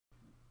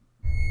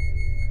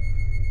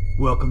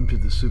Welcome to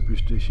the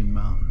Superstition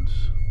Mountains.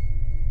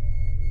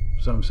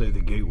 Some say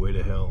the gateway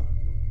to hell.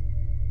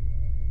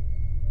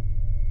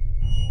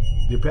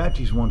 The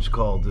Apaches once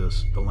called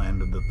this the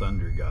land of the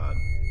thunder god.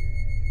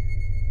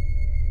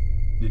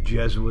 The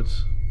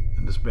Jesuits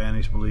and the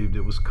Spanish believed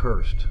it was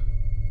cursed.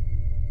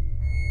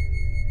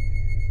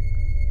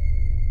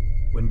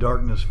 When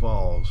darkness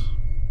falls,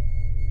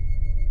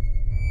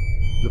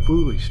 the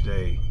foolish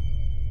stay,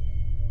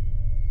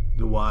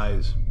 the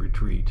wise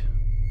retreat.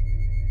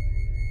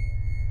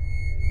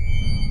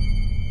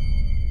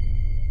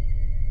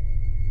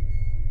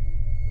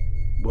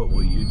 What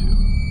will you do?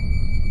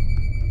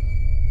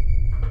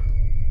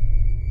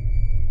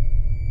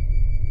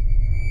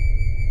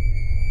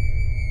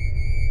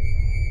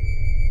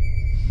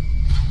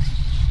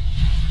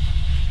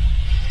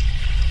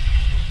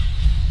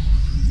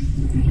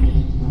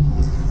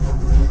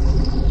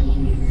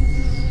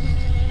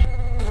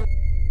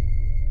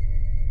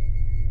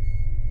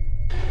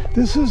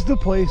 This is the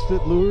place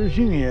that lures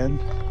you in,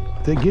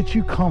 that gets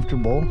you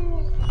comfortable,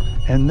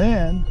 and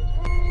then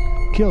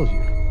kills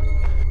you.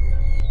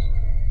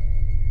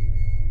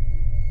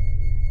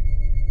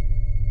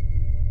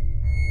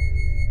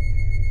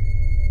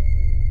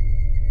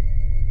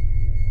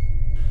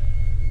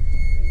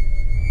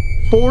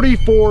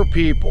 "44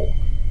 people.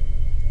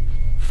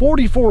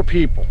 44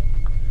 people.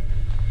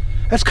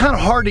 That's kind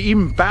of hard to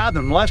even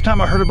fathom. The last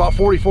time I heard about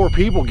 44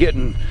 people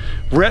getting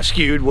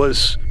rescued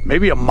was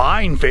maybe a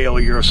mine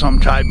failure of some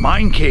type,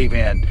 mine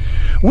cave-in.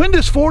 When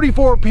does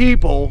 44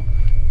 people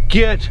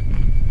get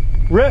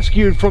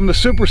rescued from the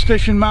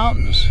Superstition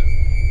Mountains?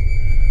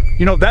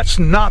 You know, that's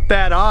not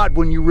that odd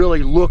when you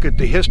really look at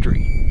the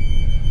history.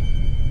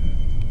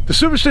 The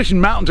Superstition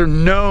Mountains are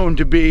known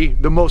to be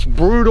the most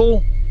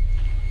brutal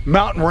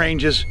mountain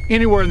ranges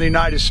anywhere in the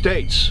United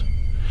States.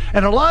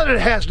 And a lot of it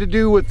has to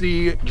do with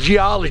the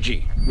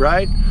geology,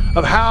 right?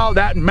 Of how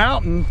that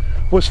mountain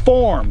was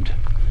formed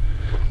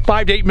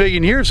 5 to 8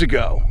 million years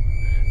ago.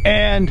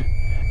 And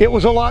it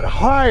was a lot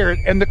higher,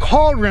 and the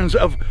cauldrons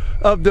of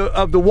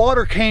the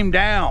water came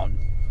down.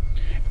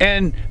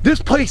 And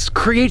this place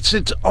creates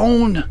its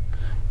own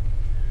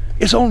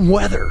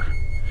weather.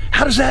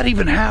 How does that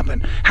even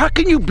happen? How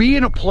can you be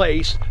in a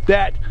place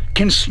that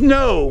can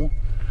snow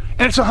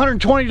and it's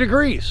 120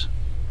 degrees?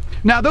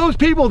 Now, those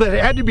people that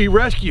had to be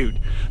rescued,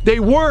 they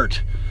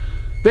weren't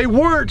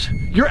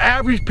your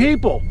average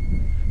people.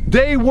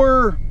 They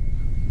were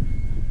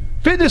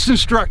fitness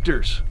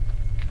instructors.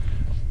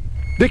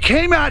 They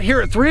came out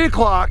here at 3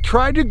 o'clock,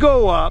 tried to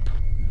go up,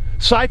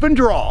 siphon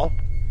draw,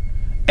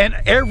 and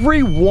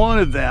every one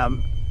of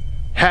them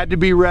had to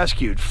be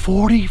rescued.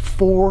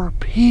 44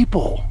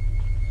 people.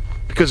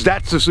 Because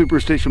that's the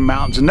Superstition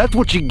Mountains, and that's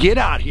what you get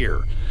out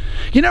here.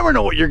 You never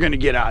know what you're going to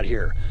get out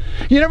here.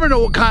 You never know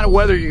what kind of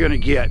weather you're going to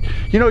get.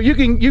 You know, you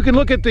can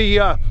look at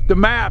the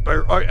map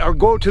or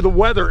go to the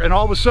weather, and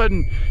all of a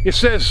sudden it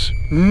says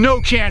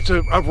no chance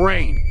of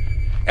rain.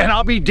 And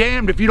I'll be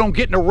damned if you don't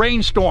get in a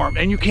rainstorm,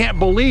 and you can't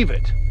believe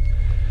it.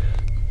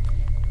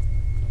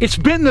 It's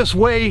been this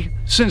way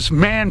since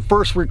man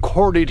first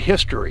recorded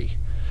history.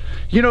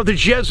 You know, the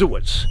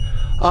Jesuits,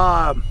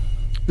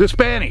 the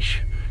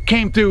Spanish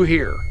came through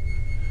here,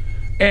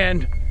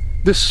 and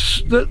the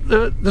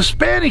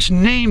Spanish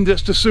named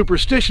this the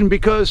Superstition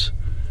because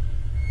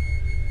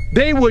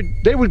they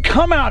would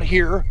come out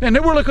here, and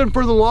they were looking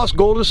for the lost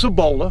gold of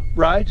Cibola,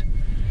 right?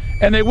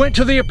 And they went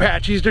to the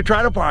Apaches to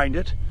try to find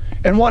it.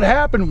 And what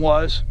happened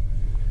was,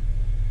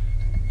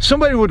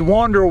 somebody would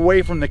wander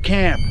away from the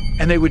camp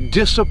and they would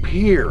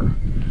disappear.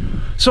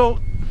 So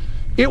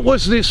it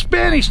was the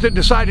Spanish that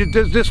decided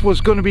that this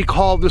was going to be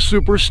called the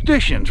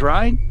Superstitions,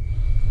 right?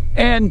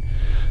 And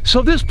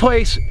so this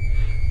place,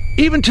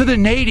 even to the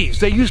natives,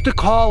 they used to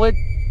call it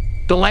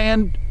the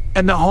land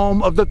and the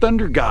home of the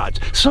thunder gods.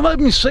 Some of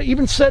them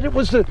even said it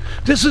was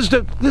this is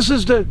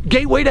the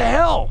gateway to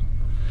hell.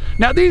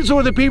 Now, these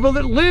were the people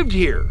that lived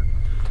here.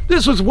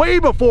 This was way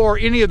before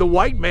any of the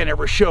white men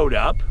ever showed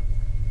up.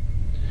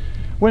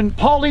 When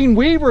Pauline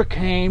Weaver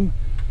came,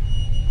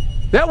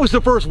 that was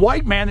the first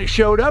white man that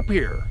showed up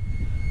here.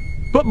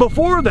 But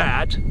before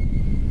that,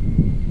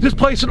 this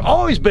place had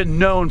always been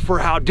known for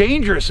how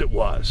dangerous it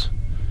was.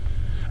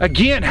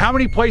 Again, how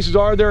many places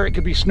are there it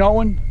could be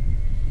snowing?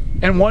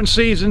 And one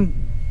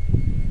season,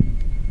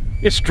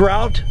 it's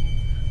drought.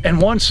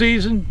 And one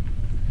season,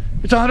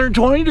 it's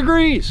 120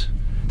 degrees.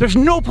 There's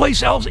no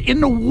place else in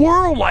the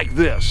world like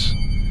this.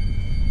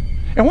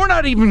 And we're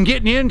not even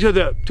getting into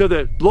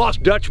the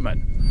Lost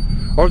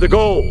Dutchman or the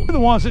gold. We're the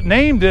ones that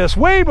named this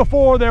way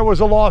before there was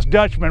a Lost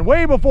Dutchman,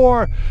 way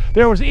before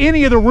there was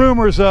any of the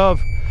rumors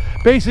of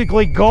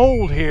basically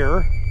gold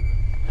here.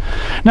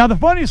 Now, the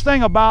funniest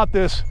thing about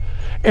this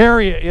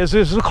area is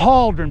a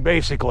cauldron,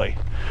 basically,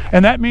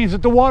 and that means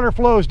that the water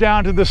flows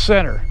down to the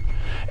center.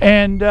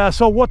 And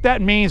so what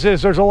that means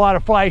is there's a lot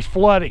of flash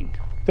flooding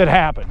that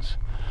happens.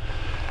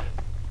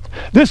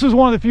 This is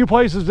one of the few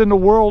places in the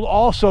world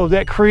also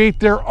that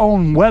create their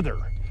own weather.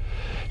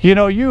 You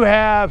know, you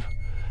have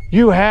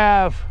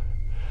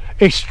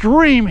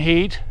extreme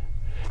heat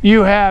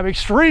you have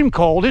extreme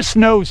cold. It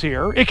snows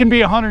here. It can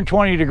be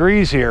 120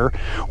 degrees here.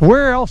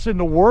 Where else in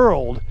the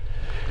world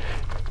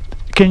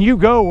can you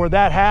go where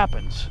that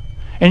happens?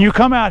 And you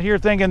come out here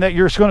thinking that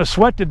you're going to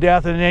sweat to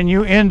death, and then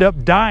you end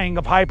up dying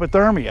of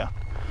hypothermia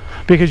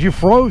because you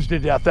froze to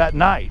death that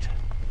night.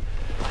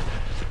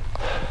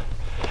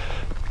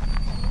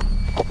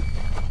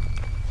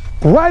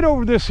 Right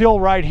over this hill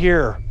right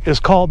here is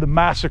called the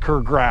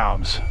Massacre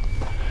Grounds.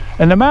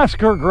 And the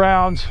Massacre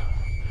Grounds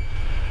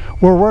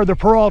were where the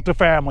Peralta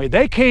family,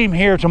 they came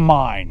here to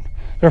mine.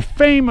 They're a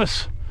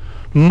famous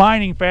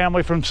mining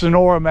family from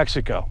Sonora,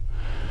 Mexico.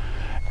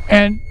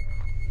 And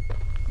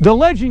the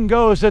legend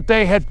goes that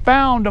they had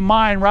found a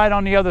mine right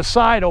on the other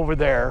side over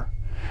there,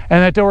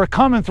 and that they were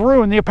coming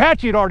through, and the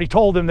Apache had already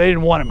told them they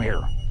didn't want them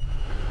here.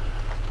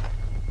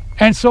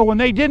 And so when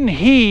they didn't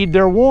heed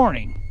their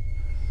warning,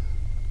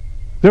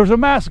 there was a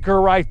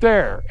massacre right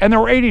there, and there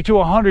were 80 to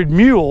 100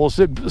 mules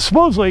that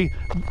supposedly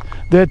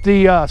that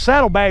the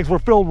saddlebags were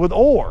filled with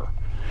ore,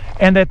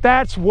 and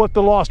that's what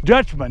the Lost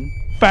Dutchman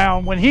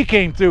found when he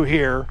came through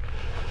here,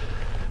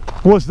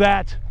 was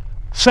that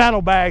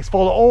saddlebags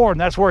full of ore, and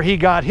that's where he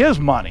got his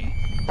money.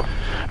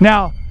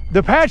 Now, the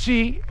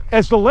Apache,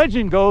 as the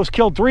legend goes,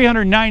 killed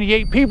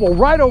 398 people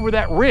right over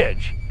that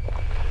ridge.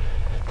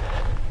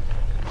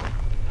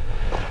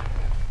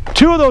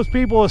 2 of those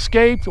people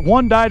escaped.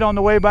 1 died on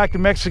the way back to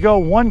Mexico.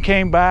 1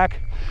 came back.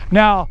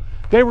 Now,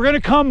 they were going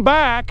to come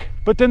back,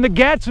 but then the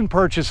Gadsden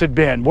Purchase had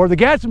been, where the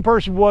Gadsden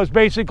Purchase was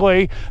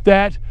basically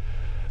that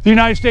the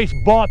United States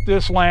bought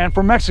this land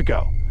from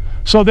Mexico.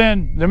 So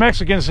then the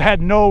Mexicans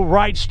had no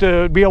rights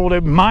to be able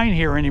to mine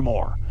here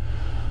anymore.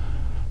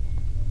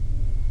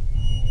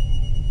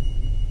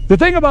 The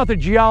thing about the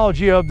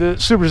geology of the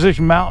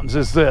Superstition Mountains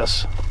is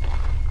this: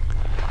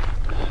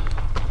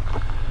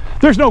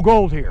 there's no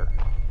gold here.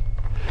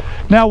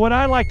 Now, what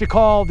I like to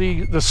call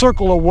the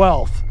circle of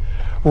wealth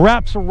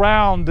wraps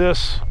around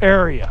this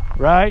area,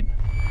 right?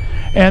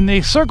 And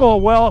the circle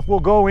of wealth will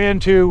go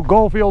into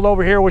Goldfield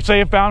over here, which they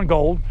have found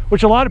gold,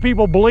 which a lot of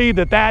people believe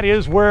that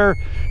is where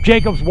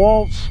Jacob's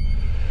Waltz,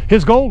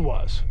 his gold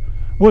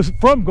was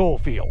from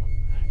Goldfield.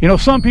 You know,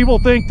 some people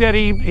think that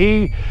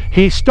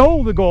he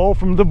stole the gold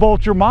from the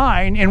Vulture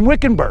Mine in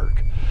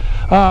Wickenburg,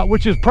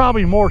 which is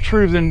probably more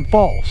true than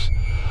false.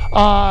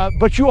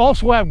 But you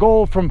also have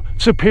gold from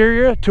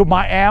Superior to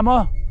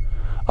Miami,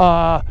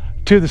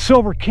 to the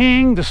Silver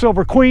King, the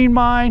Silver Queen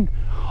mine.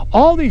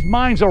 All these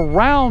mines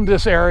around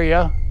this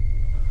area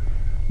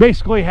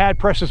basically had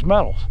precious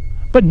metals,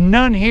 but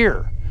none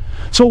here.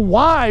 So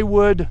why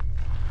would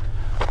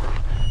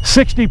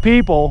 60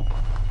 people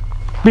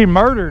be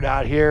murdered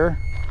out here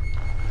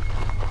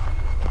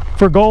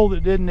for gold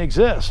that didn't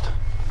exist?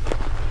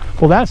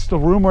 Well, that's the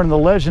rumor and the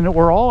legend that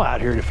we're all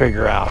out here to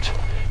figure out.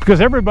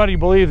 Because everybody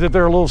believes that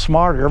they're a little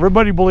smarter.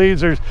 Everybody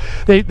believes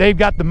they've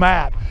got the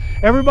map.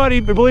 Everybody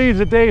believes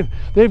that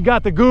they've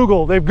got the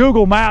Google. They've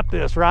Google mapped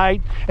this,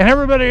 right? And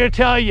everybody will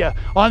tell you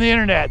on the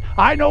internet,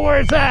 I know where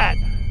it's at.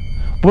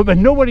 But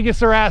nobody gets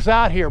their ass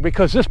out here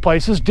because this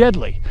place is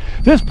deadly.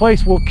 This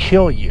place will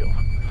kill you.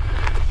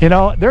 You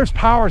know, there's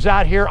powers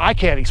out here I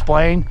can't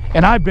explain,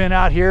 and I've been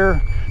out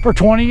here for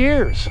 20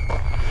 years.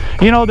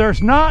 You know,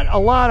 there's not a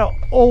lot of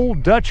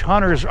old Dutch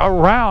hunters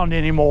around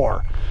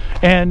anymore.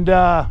 And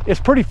it's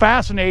pretty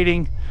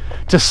fascinating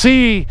to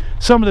see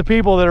some of the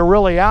people that are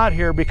really out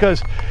here,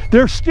 because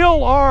there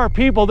still are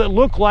people that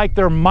look like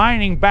they're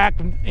mining back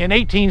in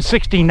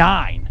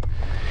 1869.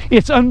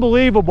 It's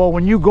unbelievable.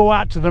 When you go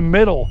out to the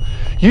middle,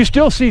 you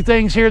still see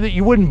things here that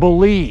you wouldn't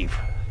believe.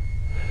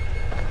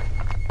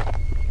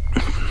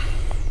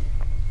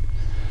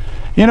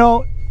 You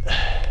know,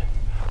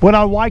 when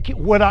I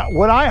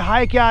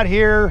hike out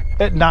here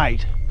at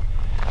night,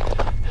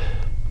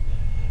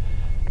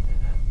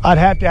 I'd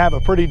have to have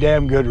a pretty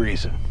damn good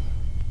reason.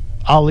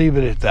 I'll leave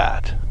it at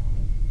that.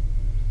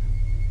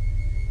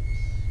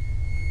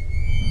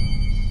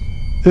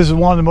 This is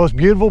one of the most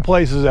beautiful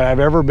places that I've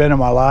ever been in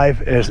my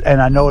life,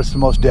 and I know it's the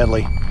most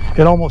deadly.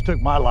 It almost took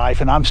my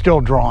life, and I'm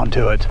still drawn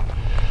to it.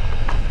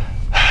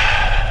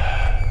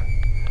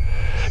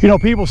 You know,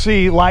 people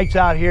see lights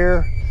out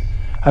here.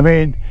 I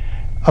mean,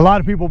 a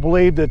lot of people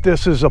believe that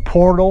this is a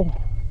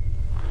portal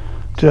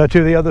to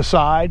the other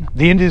side.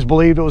 The Indians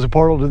believed it was a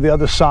portal to the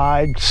other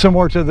side,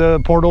 similar to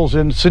the portals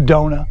in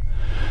Sedona.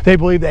 They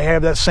believe they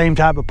have that same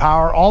type of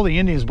power. All the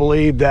Indians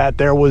believed that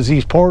there was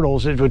these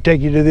portals that would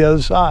take you to the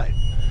other side.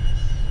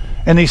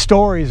 And these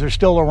stories are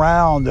still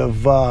around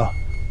of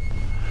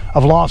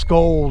lost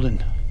gold.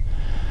 And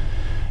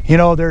you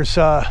know, there's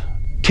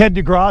Ted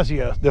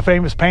DeGrazia, the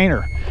famous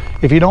painter.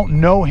 If you don't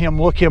know him,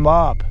 look him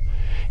up.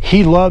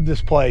 He loved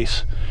this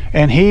place,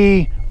 and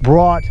he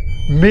brought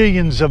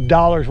millions of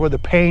dollars worth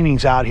of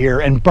paintings out here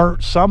and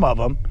burnt some of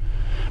them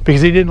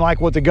because he didn't like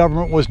what the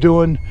government was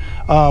doing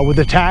with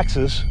the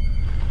taxes.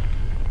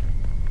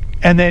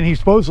 And then he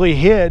supposedly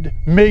hid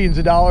millions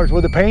of dollars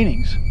worth of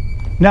paintings.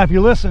 Now, if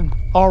you listen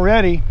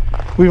already,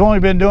 we've only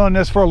been doing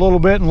this for a little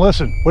bit, and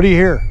listen, what do you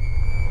hear?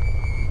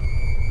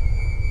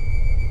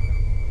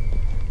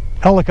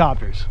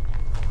 Helicopters.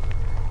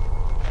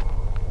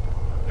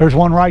 There's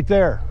one right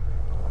there.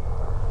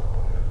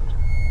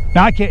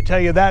 Now I can't tell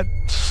you that's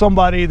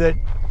somebody that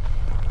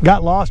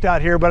got lost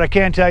out here, but I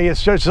can tell you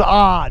it's just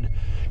odd.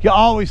 You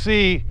always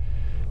see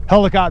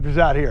helicopters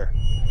out here,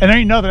 and there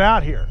ain't nothing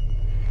out here.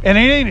 And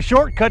it ain't a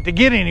shortcut to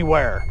get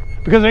anywhere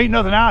because there ain't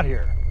nothing out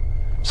here.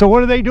 So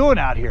what are they doing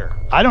out here?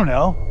 I don't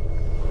know.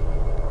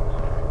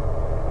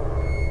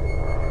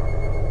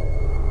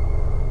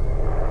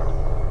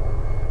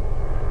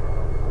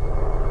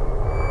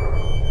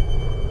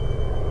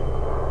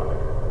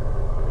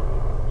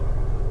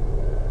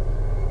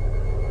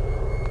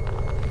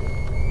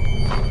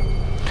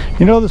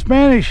 You know, the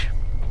Spanish,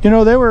 you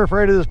know, they were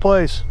afraid of this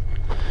place.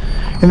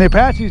 And the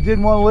Apaches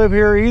didn't want to live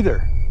here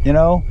either, you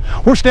know.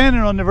 We're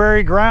standing on the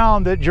very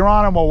ground that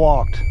Geronimo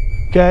walked,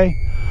 okay?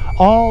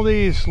 All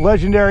these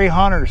legendary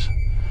hunters.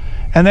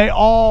 And they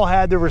all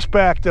had the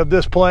respect of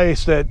this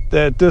place, that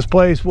this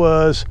place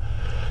was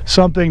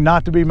something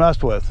not to be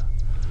messed with.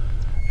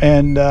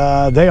 And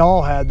they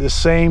all had this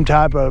same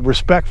type of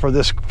respect for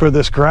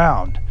this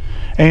ground.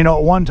 And you know,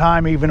 at one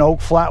time even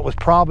Oak Flat was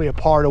probably a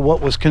part of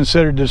what was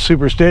considered the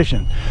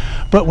Superstition.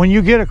 But when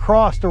you get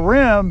across the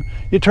rim,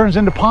 it turns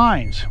into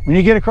pines. When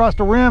you get across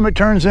the rim, it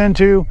turns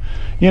into,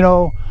 you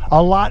know,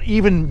 a lot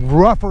even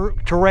rougher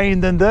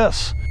terrain than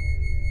this.